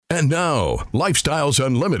And now, Lifestyles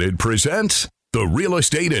Unlimited presents the Real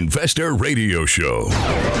Estate Investor Radio Show.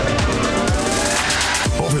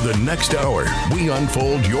 Over the next hour, we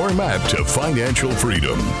unfold your map to financial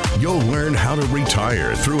freedom. You'll learn how to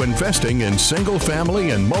retire through investing in single-family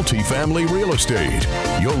and multifamily real estate.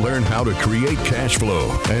 You'll learn how to create cash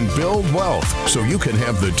flow and build wealth so you can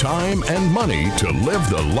have the time and money to live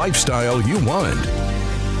the lifestyle you want.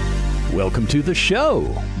 Welcome to the show.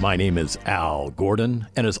 My name is Al Gordon,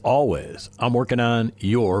 and as always, I'm working on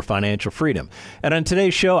your financial freedom. And on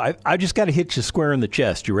today's show, I just got to hit you square in the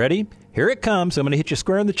chest. You ready? Here it comes. I'm going to hit you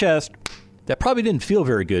square in the chest. That probably didn't feel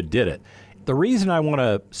very good, did it? The reason I want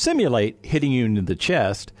to simulate hitting you in the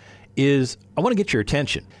chest is I want to get your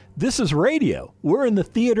attention. This is radio. We're in the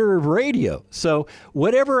theater of radio. So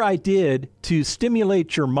whatever I did to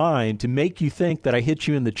stimulate your mind to make you think that I hit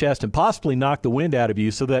you in the chest and possibly knock the wind out of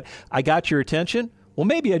you so that I got your attention, well,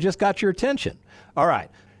 maybe I just got your attention. All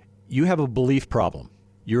right. You have a belief problem.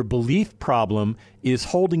 Your belief problem is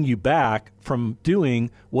holding you back from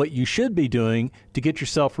doing what you should be doing to get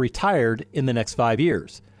yourself retired in the next 5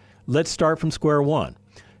 years. Let's start from square one.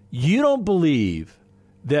 You don't believe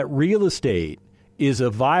that real estate is a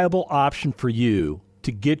viable option for you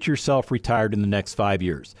to get yourself retired in the next 5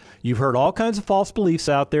 years. You've heard all kinds of false beliefs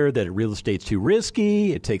out there that real estate's too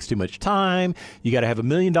risky, it takes too much time, you got to have $1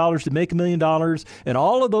 million to make $1 million, and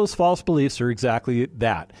all of those false beliefs are exactly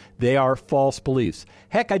that. They are false beliefs.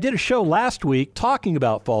 Heck, I did a show last week talking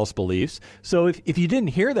about false beliefs, so if you didn't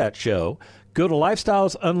hear that show, go to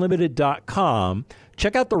lifestylesunlimited.com.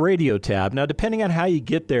 Check out the radio tab. Now, depending on how you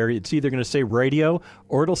get there, it's either going to say radio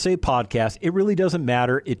or it'll say podcast. It really doesn't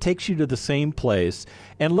matter. It takes you to the same place.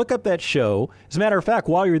 And look up that show. As a matter of fact,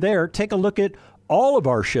 while you're there, take a look at all of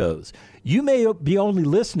our shows. You may be only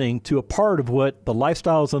listening to a part of what the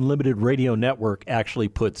Lifestyles Unlimited Radio Network actually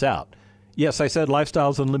puts out. Yes, I said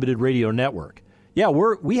Lifestyles Unlimited Radio Network. Yeah,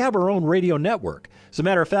 we have our own radio network. As a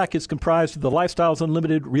matter of fact, it's comprised of the Lifestyles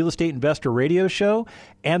Unlimited Real Estate Investor Radio Show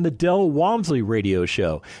and the Del Walmsley Radio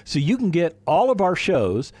Show. So you can get all of our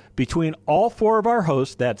shows between all four of our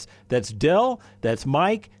hosts. That's Del, that's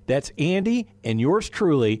Mike, that's Andy, and yours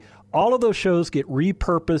truly. All of those shows get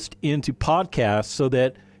repurposed into podcasts so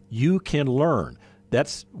that you can learn.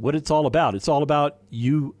 That's what it's all about. It's all about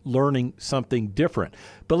you learning something different.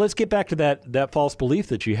 But let's get back to that false belief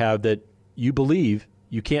that you have that you believe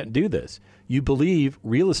you can't do this. You believe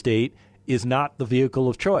real estate is not the vehicle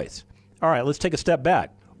of choice. All right, let's take a step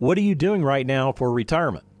back. What are you doing right now for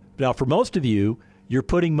retirement? Now, for most of you, you're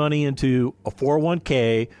putting money into a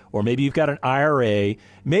 401k, or maybe you've got an IRA.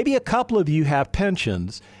 Maybe a couple of you have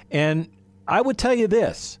pensions. And I would tell you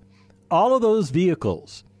this, all of those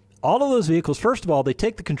vehicles, first of all, they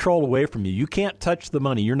take the control away from you. You can't touch the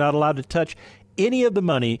money. You're not allowed to touch any of the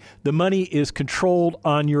money. The money is controlled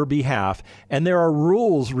on your behalf, and there are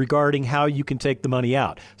rules regarding how you can take the money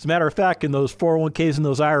out. As a matter of fact, in those 401ks and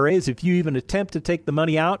those IRAs, if you even attempt to take the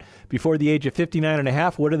money out before the age of 59 and a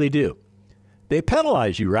half, what do? They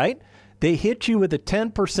penalize you, right? They hit you with a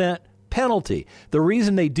 10% penalty. The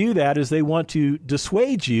reason they do that is they want to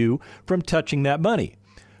dissuade you from touching that money.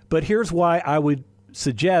 But here's why I would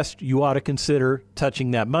suggest you ought to consider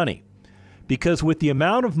touching that money. Because with the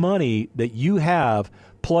amount of money that you have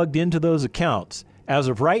plugged into those accounts, as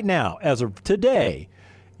of right now, as of today,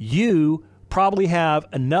 you probably have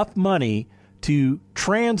enough money to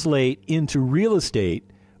translate into real estate,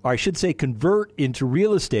 or I should say convert into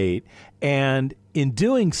real estate, and in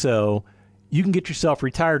doing so, you can get yourself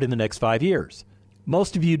retired in the next 5 years.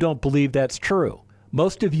 Most of you don't believe that's true.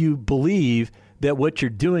 Most of you believe that what you're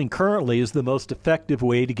doing currently is the most effective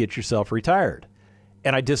way to get yourself retired.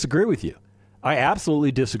 And I disagree with you. I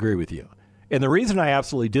absolutely disagree with you. And the reason I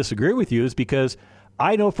absolutely disagree with you is because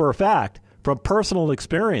I know for a fact from personal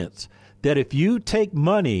experience that if you take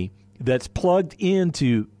money that's plugged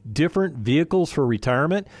into different vehicles for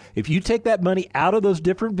retirement, if you take that money out of those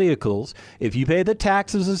different vehicles, if you pay the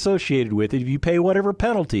taxes associated with it, if you pay whatever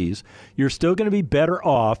penalties, you're still going to be better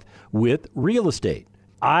off with real estate.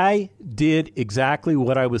 I did exactly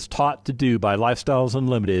what I was taught to do by Lifestyles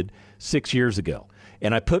Unlimited 6 years ago.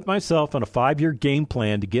 And I put myself on a 5-year game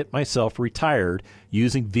plan to get myself retired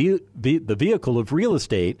using the vehicle of real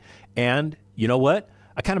estate. And you know what?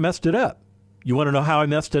 I kind of messed it up. You want to know how I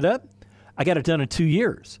messed it up? I got it done in 2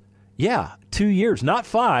 years. Yeah, 2 years, not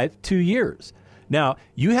 5, 2 years. Now,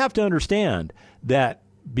 you have to understand that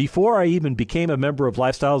before I even became a member of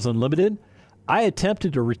Lifestyles Unlimited, I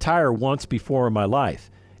attempted to retire once before in my life.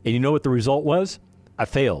 And you know what the result was? I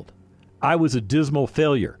failed. I was a dismal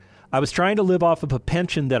failure. I was trying to live off of a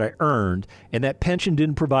pension that I earned, and that pension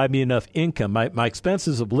didn't provide me enough income. My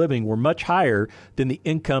expenses of living were much higher than the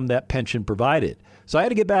income that pension provided. So I had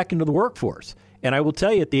to get back into the workforce. And I will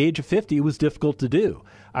tell you, at the age of 50, it was difficult to do.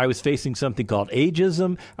 I was facing something called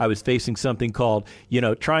ageism. I was facing something called,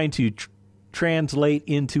 trying to translate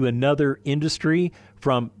into another industry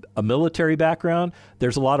from a military background.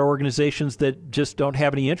 There's a lot of organizations that just don't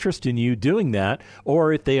have any interest in you doing that.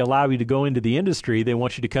 Or if they allow you to go into the industry, they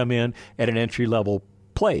want you to come in at an entry-level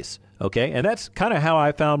place. Okay, and that's kind of how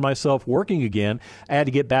I found myself working again. I had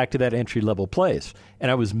to get back to that entry-level place, and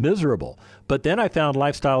I was miserable. But then I found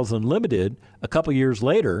Lifestyles Unlimited a couple years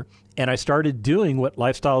later, and I started doing what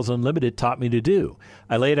Lifestyles Unlimited taught me to do.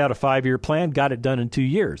 I laid out a 5-year plan, got it done in 2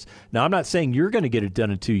 years. Now, I'm not saying you're going to get it done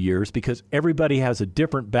in 2 years because everybody has a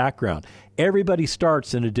different background. Everybody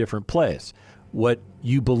starts in a different place. What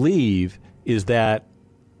you believe is that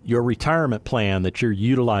your retirement plan that you're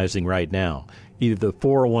utilizing right now, either the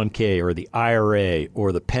 401k or the IRA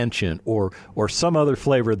or the pension or some other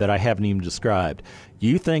flavor that I haven't even described,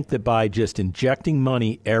 you think that by just injecting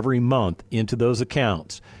money every month into those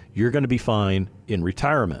accounts, you're going to be fine in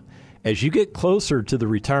retirement. As you get closer to the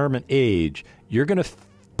retirement age, you're going to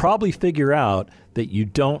probably figure out that you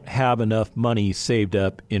don't have enough money saved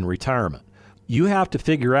up in retirement. You have to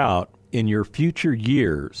figure out in your future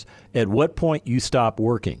years at what point you stop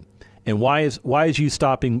working. And why is you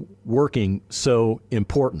stopping working so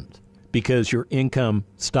important? Because your income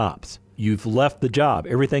stops. You've left the job.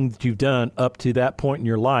 Everything that you've done up to that point in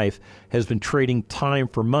your life has been trading time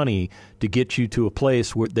for money to get you to a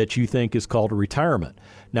place that you think is called a retirement.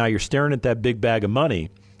 Now you're staring at that big bag of money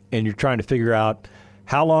and you're trying to figure out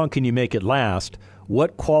how long can you make it last?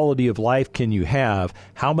 What quality of life can you have?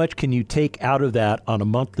 How much can you take out of that on a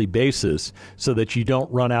monthly basis so that you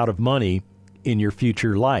don't run out of money in your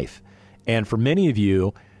future life? And for many of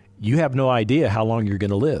you, you have no idea how long you're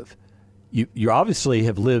going to live. You obviously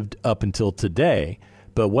have lived up until today,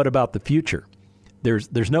 but what about the future?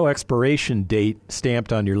 There's no expiration date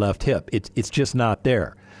stamped on your left hip. It's just not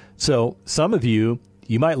there. So some of you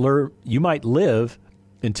might live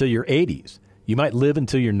until your 80s. You might live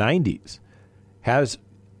until your 90s. Has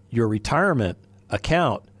your retirement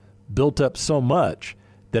account built up so much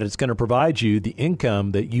that it's going to provide you the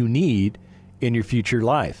income that you need in your future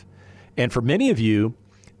life? And for many of you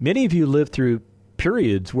lived through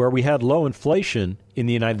periods where we had low inflation in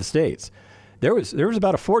the United States. There was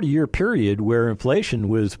about a 40-year period where inflation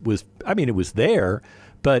was it was there,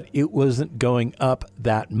 but it wasn't going up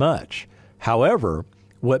that much. However,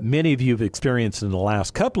 what many of you have experienced in the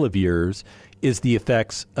last couple of years is the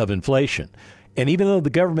effects of inflation. And even though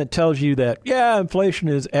the government tells you that, inflation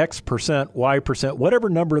is X percent, Y percent, whatever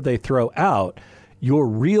number they throw out, your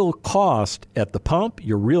real cost at the pump,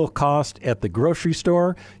 your real cost at the grocery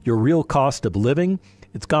store, your real cost of living,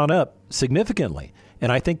 it's gone up significantly.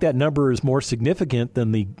 And I think that number is more significant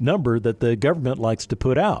than the number that the government likes to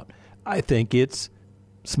put out. I think it's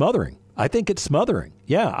smothering.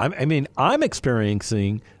 Yeah, I'm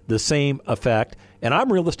experiencing the same effect, and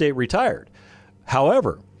I'm real estate retired.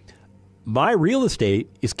 However, my real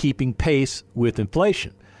estate is keeping pace with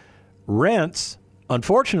inflation. Rents,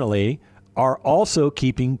 unfortunately, are also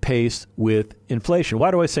keeping pace with inflation.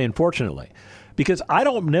 Why do I say unfortunately? Because I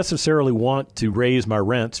don't necessarily want to raise my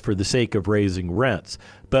rents for the sake of raising rents.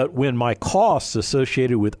 But when my costs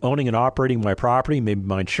associated with owning and operating my property, maybe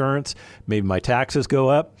my insurance, maybe my taxes go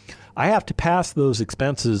up, I have to pass those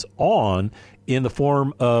expenses on in the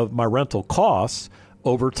form of my rental costs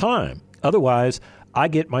over time. Otherwise, I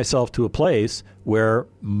get myself to a place where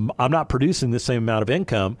I'm not producing the same amount of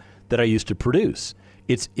income that I used to produce.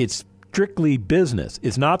 It's strictly business.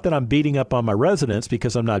 It's not that I'm beating up on my residents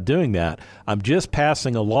because I'm not doing that. I'm just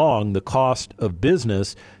passing along the cost of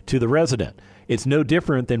business to the resident. It's no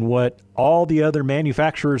different than what all the other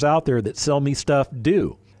manufacturers out there that sell me stuff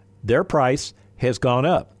do. Their price has gone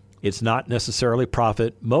up. It's not necessarily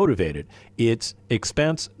profit motivated. It's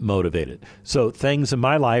expense motivated. So things in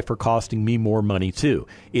my life are costing me more money too.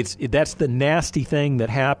 That's the nasty thing that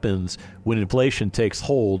happens when inflation takes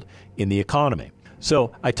hold in the economy.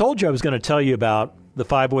 So I told you I was going to tell you about the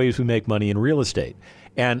 5 ways we make money in real estate.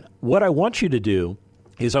 And what I want you to do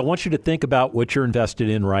is I want you to think about what you're invested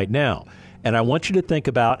in right now. And I want you to think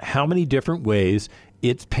about how many different ways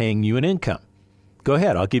it's paying you an income. Go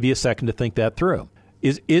ahead. I'll give you a second to think that through.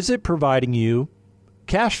 Is it providing you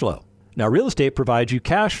cash flow? Now, real estate provides you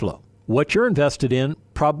cash flow. What you're invested in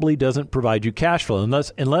probably doesn't provide you cash flow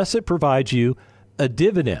unless it provides you a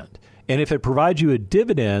dividend. And if it provides you a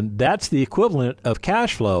dividend, that's the equivalent of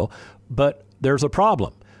cash flow. But there's a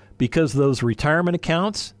problem because those retirement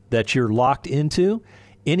accounts that you're locked into,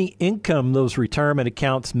 any income those retirement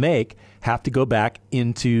accounts make have to go back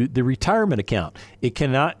into the retirement account. It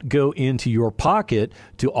cannot go into your pocket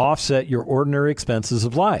to offset your ordinary expenses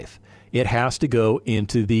of life. It has to go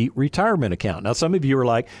into the retirement account. Now, some of you are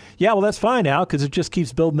like, yeah, well, that's fine, Al, because it just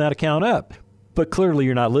keeps building that account up. But clearly,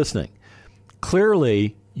 you're not listening.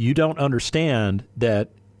 Clearly, you don't understand that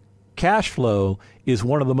cash flow is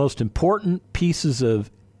one of the most important pieces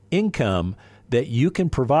of income that you can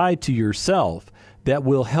provide to yourself that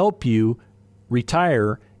will help you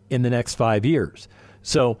retire in the next 5 years.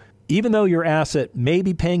 So even though your asset may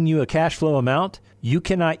be paying you a cash flow amount, you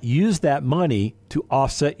cannot use that money to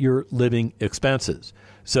offset your living expenses.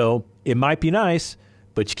 So it might be nice,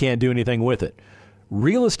 but you can't do anything with it.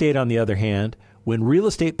 Real estate, on the other hand, when real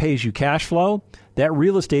estate pays you cash flow, that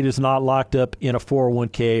real estate is not locked up in a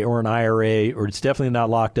 401k or an IRA, or it's definitely not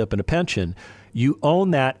locked up in a pension. You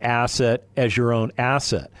own that asset as your own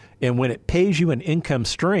asset. And when it pays you an income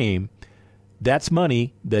stream, that's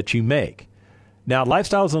money that you make. Now,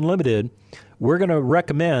 Lifestyles Unlimited, we're going to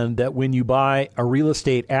recommend that when you buy a real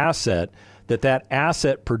estate asset, that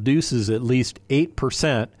asset produces at least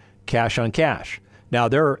 8% cash on cash. Now,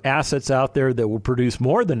 there are assets out there that will produce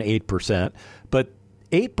more than 8%, but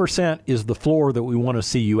 8% is the floor that we want to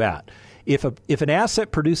see you at. If an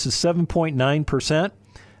asset produces 7.9%,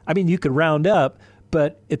 I mean, you could round up,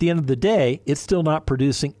 but at the end of the day, it's still not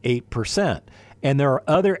producing 8%. And there are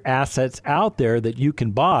other assets out there that you can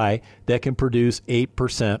buy that can produce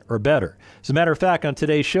 8% or better. As a matter of fact, on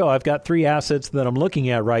today's show, I've got 3 assets that I'm looking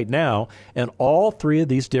at right now, and all 3 of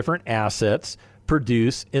these different assets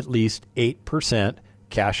produce at least 8%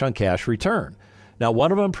 cash-on-cash return. Now,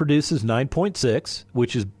 one of them produces 9.6,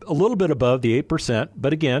 which is a little bit above the 8%,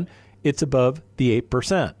 but again, it's above the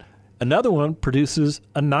 8%. Another one produces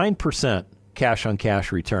a 9%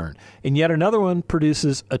 cash-on-cash return. And yet another one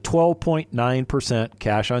produces a 12.9%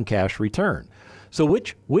 cash-on-cash return. So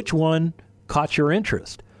which one caught your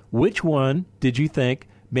interest? Which one did you think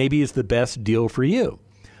maybe is the best deal for you?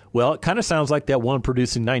 Well, it kind of sounds like that one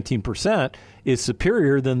producing 19% is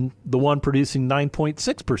superior than the one producing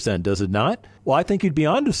 9.6%, does it not? Well, I think you'd be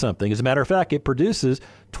onto something. As a matter of fact, it produces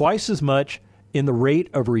twice as much in the rate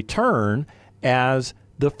of return as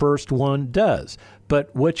the first one does.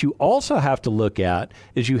 But what you also have to look at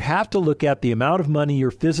is you have to look at the amount of money you're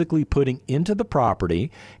physically putting into the property,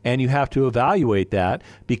 and you have to evaluate that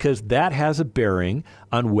because that has a bearing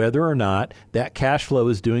on whether or not that cash flow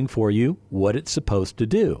is doing for you what it's supposed to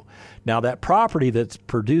do. Now, that property that's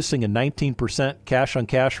producing a 19%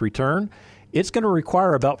 cash-on-cash return, it's going to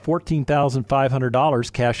require about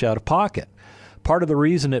 $14,500 cash out of pocket. Part of the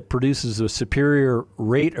reason it produces a superior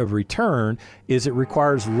rate of return is it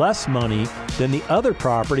requires less money than the other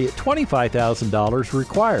property at $25,000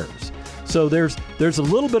 requires. So there's a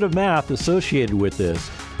little bit of math associated with this,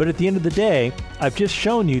 but at the end of the day, I've just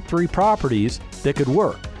shown you 3 properties that could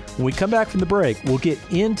work. When we come back from the break, we'll get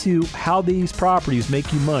into how these properties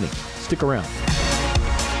make you money. Stick around.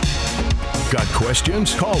 Got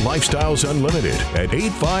questions? Call Lifestyles Unlimited at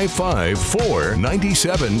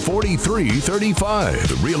 855-497-4335.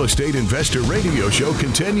 The Real Estate Investor Radio Show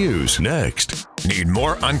continues next. Need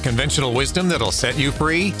more unconventional wisdom that'll set you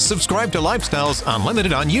free? Subscribe to Lifestyles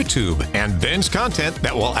Unlimited on YouTube and binge content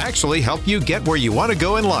that will actually help you get where you want to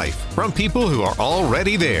go in life from people who are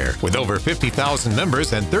already there. With over 50,000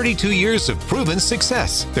 members and 32 years of proven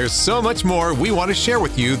success, there's so much more we want to share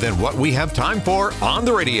with you than what we have time for on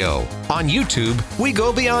the radio. On YouTube, we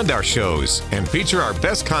go beyond our shows and feature our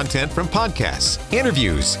best content from podcasts,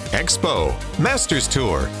 interviews, expo, Masters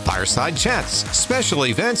Tour, fireside chats, special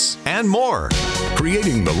events, and more.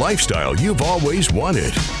 Creating the lifestyle you've always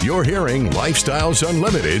wanted. You're hearing Lifestyles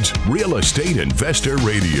Unlimited's Real Estate Investor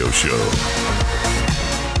Radio Show.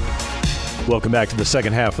 Welcome back to the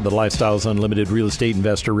second half of the Lifestyles Unlimited Real Estate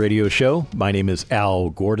Investor Radio Show. My name is Al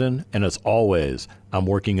Gordon, and as always, I'm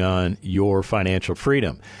working on your financial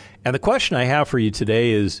freedom. And the question I have for you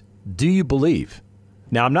today is, do you believe?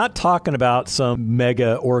 Now, I'm not talking about some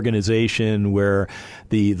mega organization where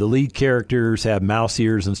the lead characters have mouse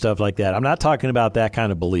ears and stuff like that. I'm not talking about that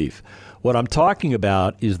kind of belief. What I'm talking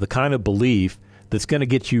about is the kind of belief that's going to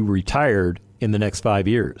get you retired in the next 5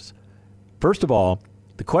 years. First of all,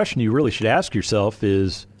 the question you really should ask yourself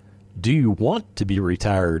is, do you want to be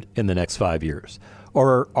retired in the next 5 years?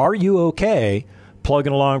 Or are you okay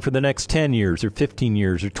plugging along for the next 10 years or 15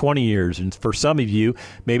 years or 20 years? And for some of you,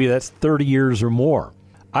 maybe that's 30 years or more.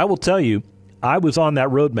 I will tell you, I was on that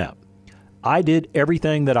roadmap. I did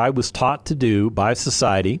everything that I was taught to do by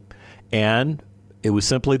society, and it was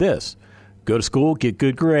simply this. Go to school, get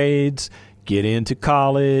good grades, get into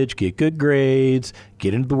college, get good grades,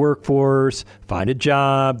 get into the workforce, find a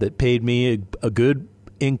job that paid me a good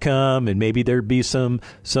income, and maybe there'd be some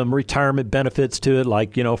retirement benefits to it,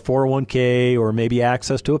 like 401k or maybe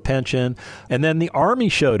access to a pension. And then the Army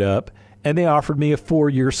showed up and they offered me a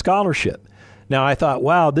 4-year scholarship. Now I thought,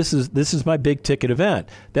 wow, this is my big ticket event.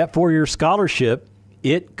 That 4-year scholarship,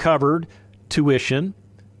 it covered tuition,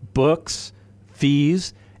 books,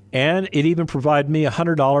 fees, and it even provided me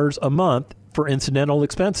 $100 a month for incidental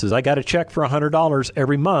expenses. I got a check for $100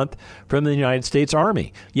 every month from the United States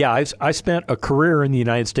Army. Yeah, I spent a career in the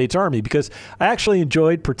United States Army because I actually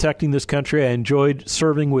enjoyed protecting this country. I enjoyed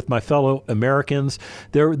serving with my fellow Americans.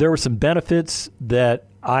 There were some benefits that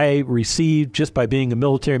I received just by being a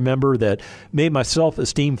military member that made my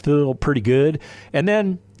self-esteem feel pretty good. And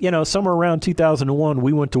then, somewhere around 2001,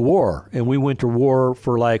 we went to war, and we went to war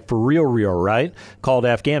for real, right? Called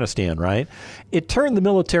Afghanistan, right? It turned the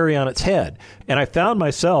military on its head. And I found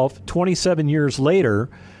myself 27 years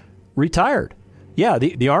later, retired. Yeah,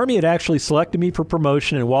 the Army had actually selected me for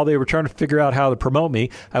promotion, and while they were trying to figure out how to promote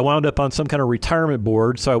me, I wound up on some kind of retirement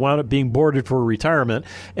board. So I wound up being boarded for retirement.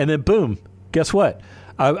 And then boom, guess what?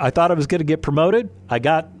 I thought I was going to get promoted. I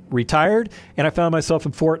got retired, and I found myself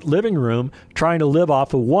in Fort Living Room trying to live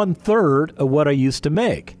off of 1/3 of what I used to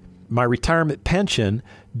make. My retirement pension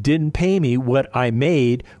didn't pay me what I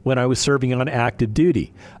made when I was serving on active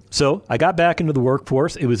duty. So I got back into the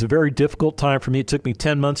workforce. It was a very difficult time for me. It took me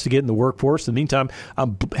 10 months to get in the workforce. In the meantime,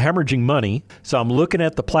 I'm hemorrhaging money. So I'm looking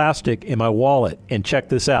at the plastic in my wallet, and check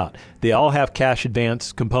this out. They all have cash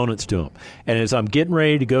advance components to them. And as I'm getting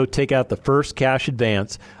ready to go take out the first cash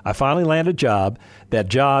advance, I finally land a job. That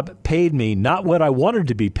job paid me not what I wanted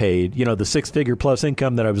to be paid, the 6-figure plus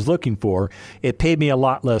income that I was looking for. It paid me a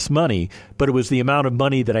lot less money, but it was the amount of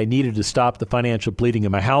money that I needed to stop the financial bleeding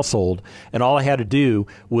in my household. And all I had to do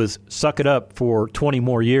was suck it up for 20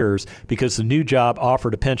 more years because the new job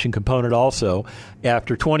offered a pension component also.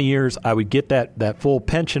 After 20 years, I would get that full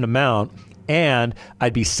pension amount, and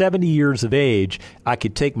I'd be 70 years of age. I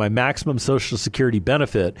could take my maximum Social Security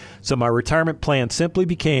benefit. So my retirement plan simply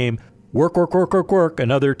became work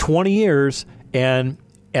another 20 years. And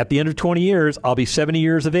at the end of 20 years, I'll be 70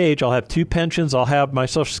 years of age. I'll have 2 pensions. I'll have my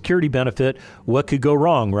Social Security benefit. What could go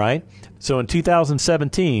wrong, right? So in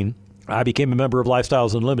 2017, I became a member of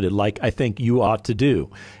Lifestyles Unlimited, like I think you ought to do.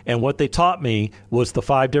 And what they taught me was the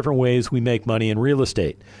 5 different ways we make money in real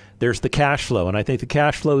estate. There's the cash flow, and I think the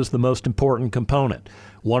cash flow is the most important component.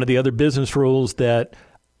 One of the other business rules that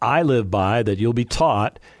I live by that you'll be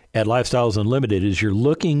taught at Lifestyles Unlimited is you're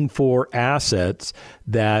looking for assets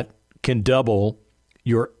that can double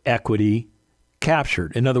your equity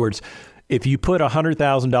captured. In other words, if you put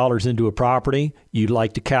 $100,000 into a property, you'd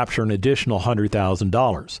like to capture an additional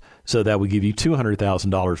 $100,000. So that would give you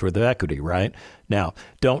 $200,000 worth of equity, right? Now,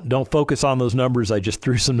 don't focus on those numbers. I just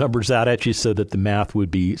threw some numbers out at you so that the math would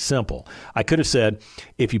be simple. I could have said,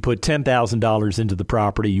 if you put $10,000 into the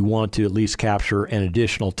property, you want to at least capture an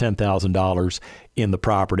additional $10,000 in the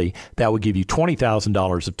property. That would give you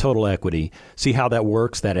 $20,000 of total equity. See how that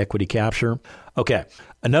works, that equity capture? Okay.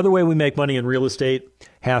 Another way we make money in real estate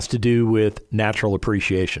has to do with natural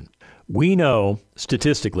appreciation. We know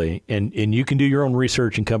statistically, and you can do your own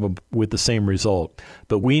research and come up with the same result,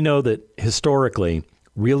 but we know that historically,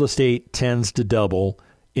 real estate tends to double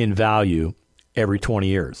in value every 20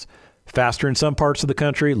 years. Faster in some parts of the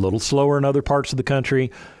country, a little slower in other parts of the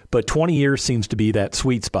country, but 20 years seems to be that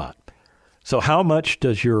sweet spot. So how much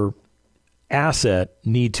does your asset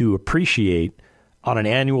need to appreciate on an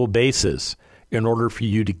annual basis in order for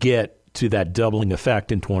you to get to that doubling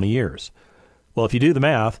effect in 20 years? Well, if you do the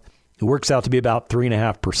math, it works out to be about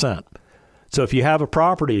 3.5%. So if you have a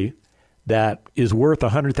property that is worth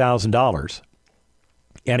 $100,000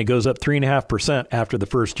 and it goes up 3.5% after the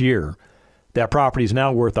first year, that property is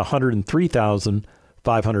now worth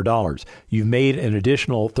 $103,500. You've made an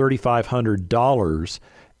additional $3,500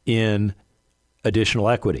 in additional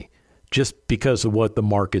equity just because of what the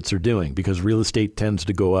markets are doing, because real estate tends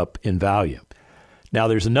to go up in value. Now,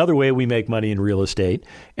 there's another way we make money in real estate.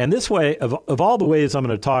 And this way, of all the ways I'm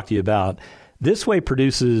going to talk to you about, this way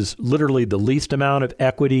produces literally the least amount of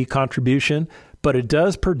equity contribution, but it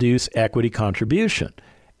does produce equity contribution.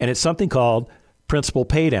 And it's something called principal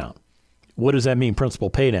paydown. What does that mean, principal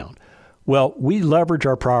paydown? Well, we leverage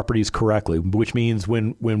our properties correctly, which means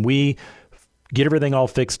when we get everything all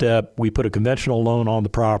fixed up, we put a conventional loan on the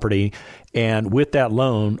property, and with that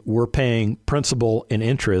loan, we're paying principal and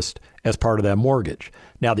interest as part of that mortgage.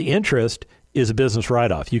 Now, the interest is a business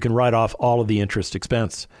write-off. You can write off all of the interest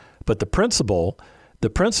expense, but the principal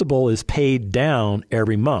is paid down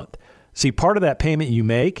every month. See, part of that payment you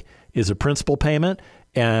make is a principal payment,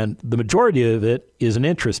 and the majority of it is an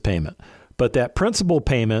interest payment. But that principal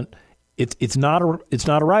payment, it's not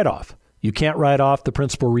a write-off. You can't write off the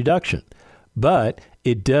principal reduction, but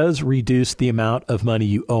it does reduce the amount of money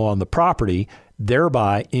you owe on the property,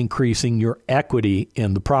 thereby increasing your equity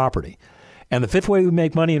in the property. And the fifth way we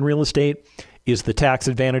make money in real estate is the tax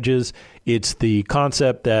advantages. It's the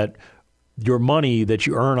concept that your money that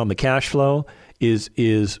you earn on the cash flow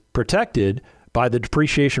is protected by the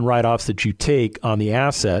depreciation write-offs that you take on the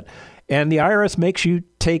asset. And the IRS makes you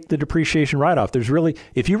take the depreciation write-off. There's really,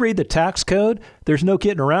 if you read the tax code, there's no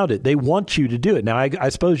getting around it. They want you to do it. Now, I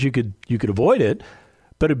suppose you could avoid it,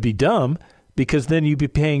 but it'd be dumb because then you'd be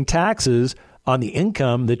paying taxes on the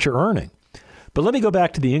income that you're earning. But let me go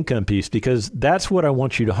back to the income piece because that's what I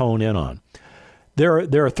want you to hone in on.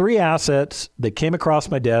 There are three assets that came across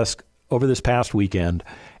my desk over this past weekend,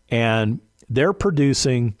 and they're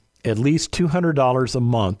producing at least $200 a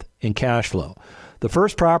month in cash flow. The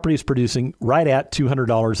first property is producing right at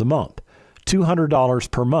 $200 a month,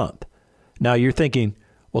 $200 per month. Now you're thinking,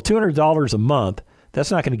 well, $200 a month,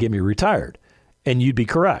 that's not going to get me retired. And you'd be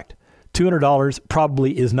correct. $200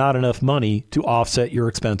 probably is not enough money to offset your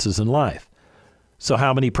expenses in life. So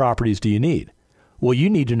how many properties do you need? Well, you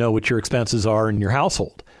need to know what your expenses are in your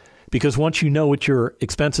household. Because once you know what your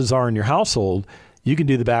expenses are in your household, you can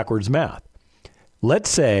do the backwards math.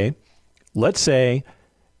 Let's say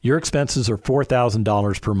your expenses are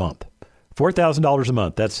 $4,000 per month. $4,000 a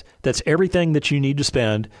month. That's everything that you need to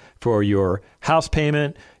spend for your house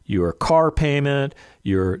payment, your car payment,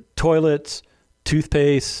 your toilets,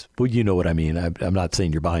 toothpaste. Well, you know what I mean. I'm not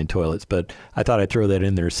saying you're buying toilets, but I thought I'd throw that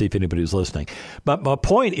in there to see if anybody was listening. But my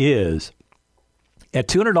point is, at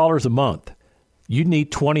 $200 a month, you'd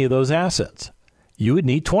need 20 of those assets. You would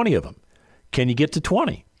need 20 of them. Can you get to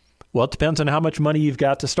 20? Well, it depends on how much money you've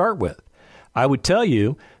got to start with. I would tell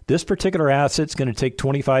you this particular asset's going to take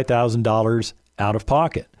 $25,000 out of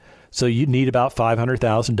pocket. So you'd need about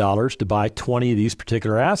 $500,000 to buy 20 of these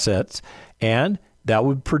particular assets, and that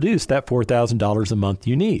would produce that $4,000 a month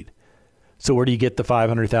you need. So where do you get the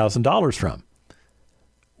 $500,000 from?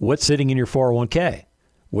 What's sitting in your 401k?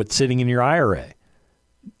 What's sitting in your IRA?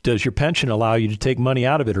 Does your pension allow you to take money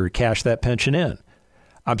out of it or cash that pension in?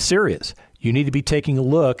 I'm serious. You need to be taking a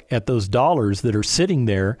look at those dollars that are sitting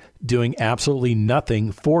there doing absolutely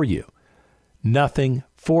nothing for you. Nothing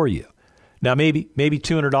for you. Now, maybe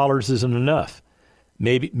 $200 isn't enough.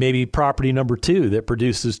 Maybe property number two that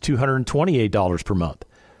produces $228 per month.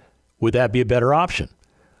 Would that be a better option?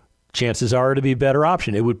 Chances are it'd be a better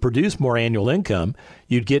option. It would produce more annual income.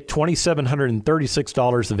 You'd get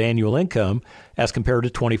 $2,736 of annual income as compared to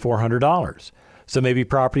 $2,400. So maybe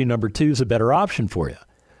property number two is a better option for you.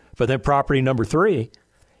 But then property number three,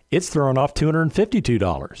 it's throwing off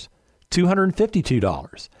 $252.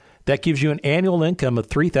 $252. That gives you an annual income of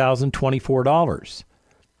 $3,024.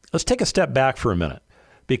 Let's take a step back for a minute,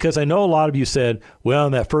 because I know a lot of you said, well,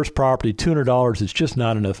 in that first property, $200 is just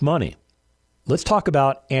not enough money. Let's talk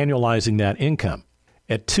about annualizing that income.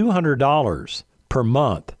 At $200 per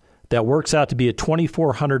month, that works out to be a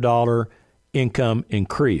 $2,400 income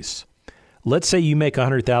increase. Let's say you make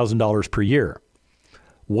 $100,000 per year.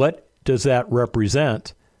 What does that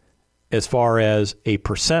represent as far as a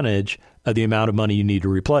percentage of the amount of money you need to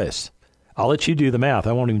replace? I'll let you do the math.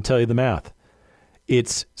 I won't even tell you the math.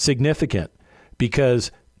 It's significant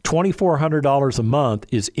because $2,400 a month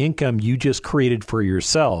is income you just created for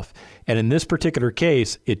yourself. And in this particular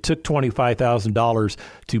case, it took $25,000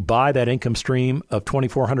 to buy that income stream of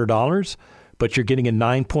 $2,400, but you're getting a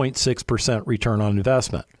 9.6% return on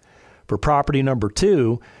investment. For property number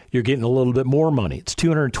two, you're getting a little bit more money. It's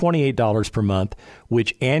 $228 per month,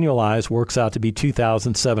 which annualized works out to be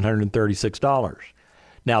 $2,736.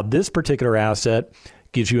 Now, this particular asset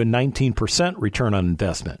gives you a 19% return on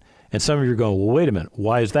investment. And some of you are going, well, wait a minute,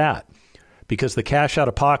 why is that? Because the cash out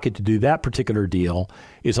of pocket to do that particular deal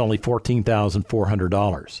is only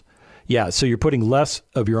 $14,400. Yeah, so you're putting less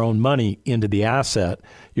of your own money into the asset.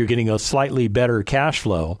 You're getting a slightly better cash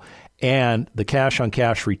flow, and the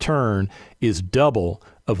cash-on-cash return is double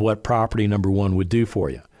of what property number one would do for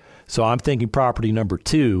you. So I'm thinking property number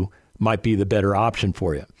two might be the better option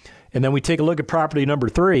for you. And then we take a look at property number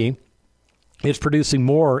three. It's producing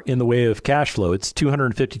more in the way of cash flow. It's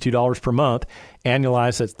 $252 per month.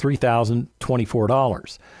 Annualized, that's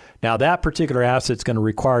 $3,024. Now, that particular asset's going to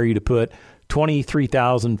require you to put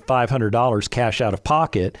 $23,500 cash out of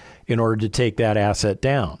pocket in order to take that asset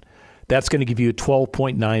down. That's going to give you a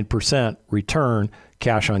 12.9% return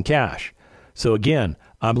cash on cash. So again,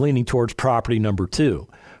 I'm leaning towards property number two.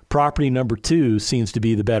 Property number two seems to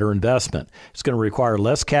be the better investment. It's going to require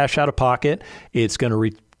less cash out of pocket. It's going to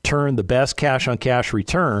turn the best cash-on-cash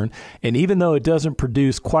return. And even though it doesn't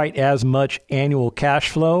produce quite as much annual cash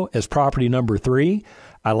flow as property number 3,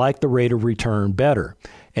 I like the rate of return better.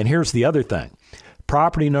 And here's the other thing.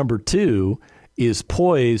 Property number 2 is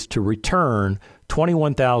poised to return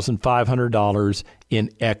 $21,500 in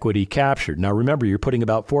equity captured. Now, remember, you're putting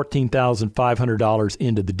about $14,500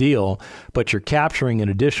 into the deal, but you're capturing an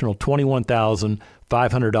additional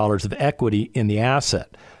 $21,500 of equity in the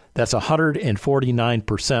asset. That's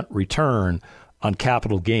 149% return on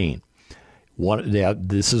capital gain.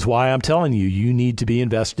 This is why I'm telling you, you need to be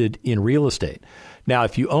invested in real estate. Now,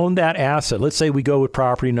 if you own that asset, let's say we go with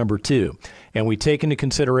property number 2, and we take into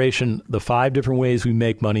consideration the 5 different ways we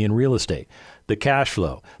make money in real estate: the cash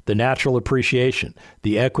flow, the natural appreciation,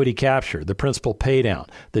 the equity capture, the principal pay down,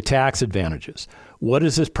 the tax advantages. What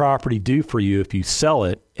does this property do for you if you sell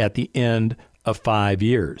it at the end of 5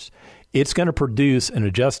 years? It's going to produce an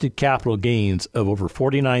adjusted capital gains of over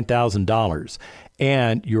 $49,000,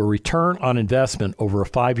 and your return on investment over a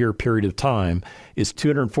 5-year period of time is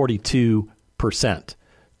 242%.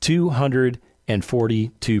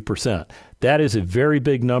 242%. That is a very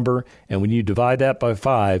big number, and when you divide that by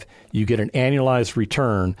 5, you get an annualized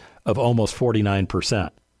return of almost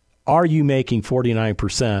 49%. Are you making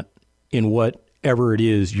 49% in whatever it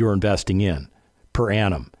is you're investing in per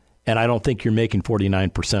annum? And I don't think you're making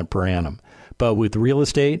 49% per annum. But with real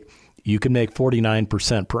estate, you can make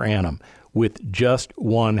 49% per annum with just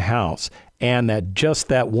one house. And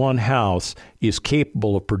that one house is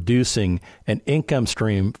capable of producing an income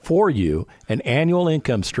stream for you, an annual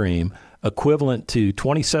income stream equivalent to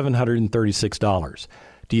 $2,736.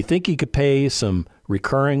 Do you think you could pay some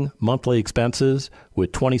recurring monthly expenses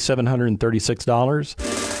with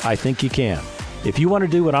 $2,736? I think you can. If you want to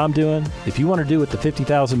do what I'm doing, if you want to do what the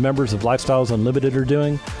 50,000 members of Lifestyles Unlimited are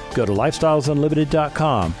doing, go to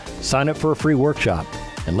lifestylesunlimited.com, sign up for a free workshop,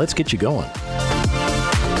 and let's get you going.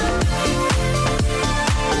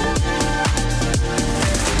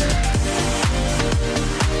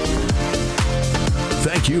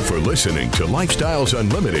 Thank you for listening to Lifestyles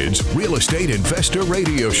Unlimited's Real Estate Investor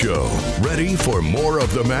Radio Show. Ready for more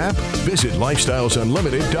of the map? Visit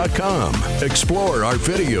lifestylesunlimited.com. Explore our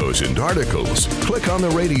videos and articles. Click on the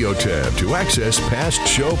radio tab to access past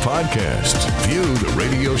show podcasts. View the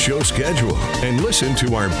radio show schedule and listen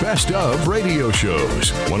to our best of radio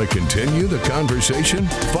shows. Want to continue the conversation?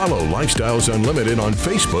 Follow Lifestyles Unlimited on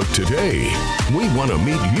Facebook today. We want to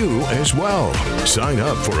meet you as well. Sign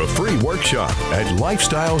up for a free workshop at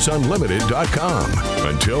lifestylesunlimited.com.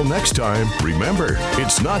 Until next time, remember,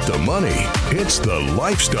 it's not the money, it's the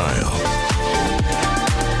lifestyle.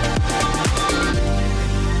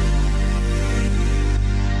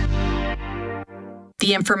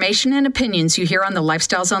 The information and opinions you hear on the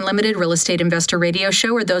Lifestyles Unlimited Real Estate Investor Radio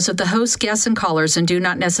Show are those of the hosts, guests, and callers and do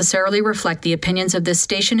not necessarily reflect the opinions of this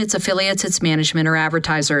station, its affiliates, its management, or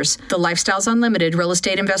advertisers. The Lifestyles Unlimited Real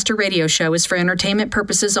Estate Investor Radio Show is for entertainment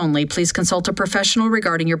purposes only. Please consult a professional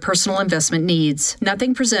regarding your personal investment needs.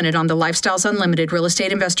 Nothing presented on the Lifestyles Unlimited Real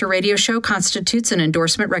Estate Investor Radio Show constitutes an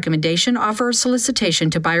endorsement, recommendation, offer, or solicitation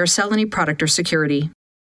to buy or sell any product or security.